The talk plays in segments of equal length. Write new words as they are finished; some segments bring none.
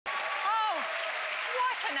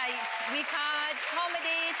tonight. We've had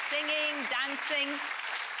comedy, singing, dancing,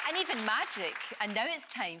 and even magic. And now it's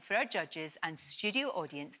time for our judges and studio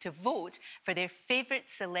audience to vote for their favourite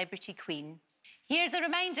celebrity queen. Here's a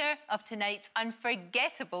reminder of tonight's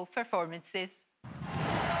unforgettable performances.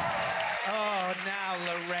 Oh, now,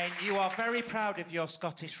 Lorraine, you are very proud of your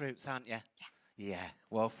Scottish roots, aren't you? Yeah. Yeah.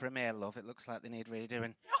 Well, from here, love, it looks like they need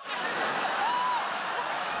redoing.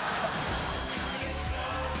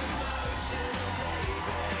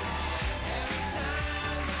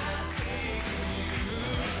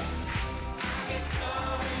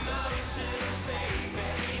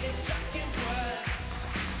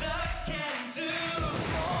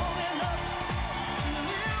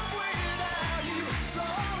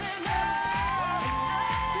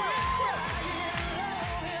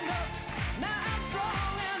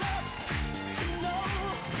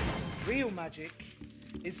 Real magic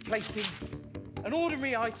is placing an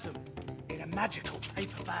ordinary item in a magical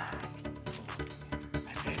paper bag and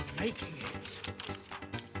then making it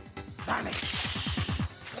vanish.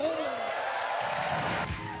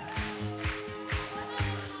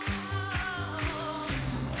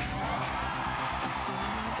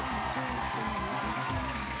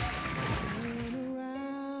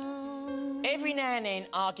 Every now and then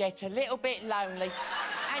I get a little bit lonely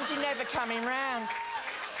and you're never coming round.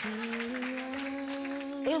 Every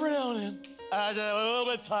now and then, I get a little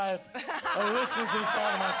bit tired of listening to the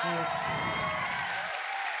sound of my tears.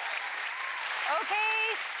 OK,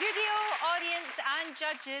 studio, audience and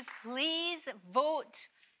judges, please vote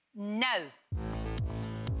now.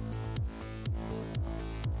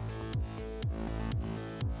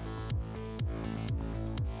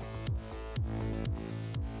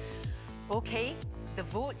 OK, the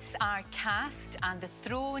votes are cast and the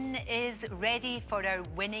throne is ready for our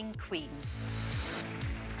winning queen.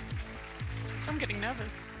 I'm getting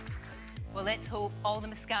nervous. Well, let's hope all the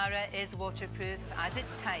mascara is waterproof as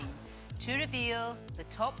it's time to reveal the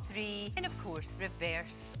top three in, of course,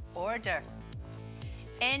 reverse order.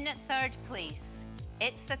 In third place,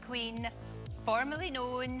 it's a queen formerly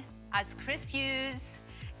known as Chris Hughes.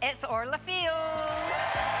 It's Orla Fields.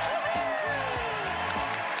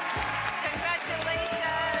 Congratulations.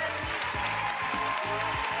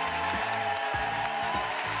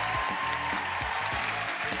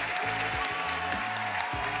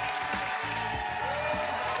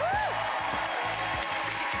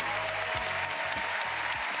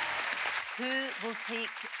 Who will take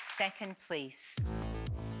second place?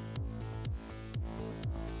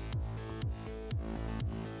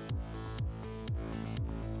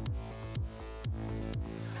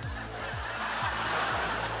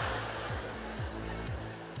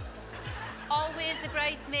 Always the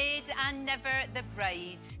bridesmaid and never the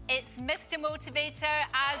bride. It's Mr. Motivator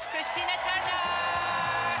as Christina Turner.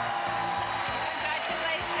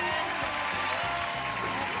 Congratulations.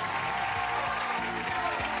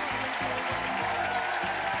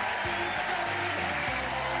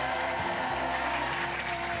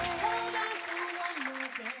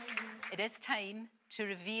 It is time to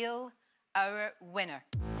reveal our winner.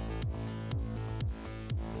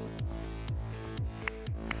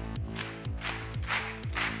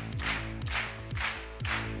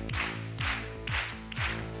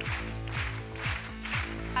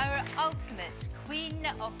 Our ultimate queen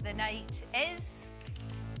of the night is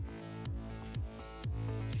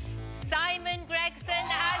Simon Gregson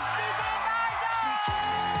as Biggie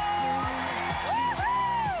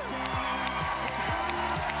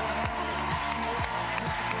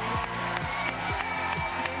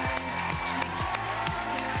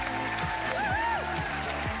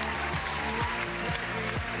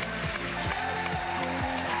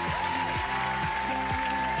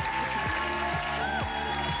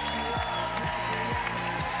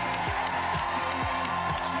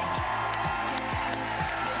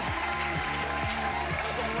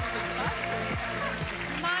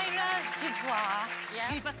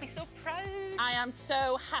Yeah. You must be so proud. I am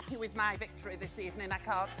so happy with my victory this evening, I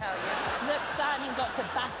can't tell you. That Simon got to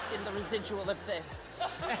bask in the residual of this.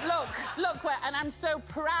 Look where, and I'm so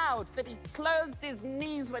proud that he closed his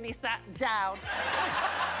knees when he sat down.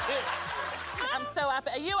 I'm so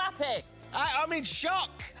happy. Are you happy? I'm in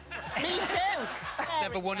shock. Me too.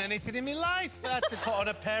 Never won anything in my life. I had to put on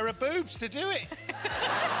a pair of boobs to do it.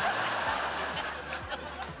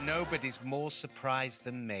 Nobody's more surprised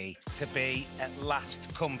than me to be at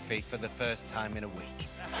last comfy for the first time in a week.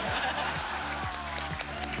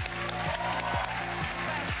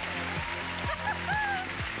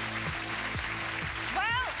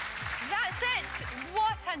 Well, that's it.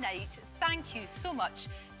 What a night. Thank you so much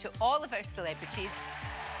to all of our celebrities.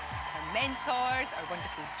 And mentors, our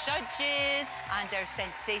wonderful judges, and our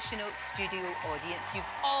sensational studio audience.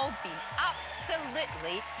 You've all been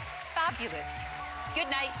absolutely fabulous. Good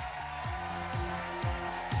night.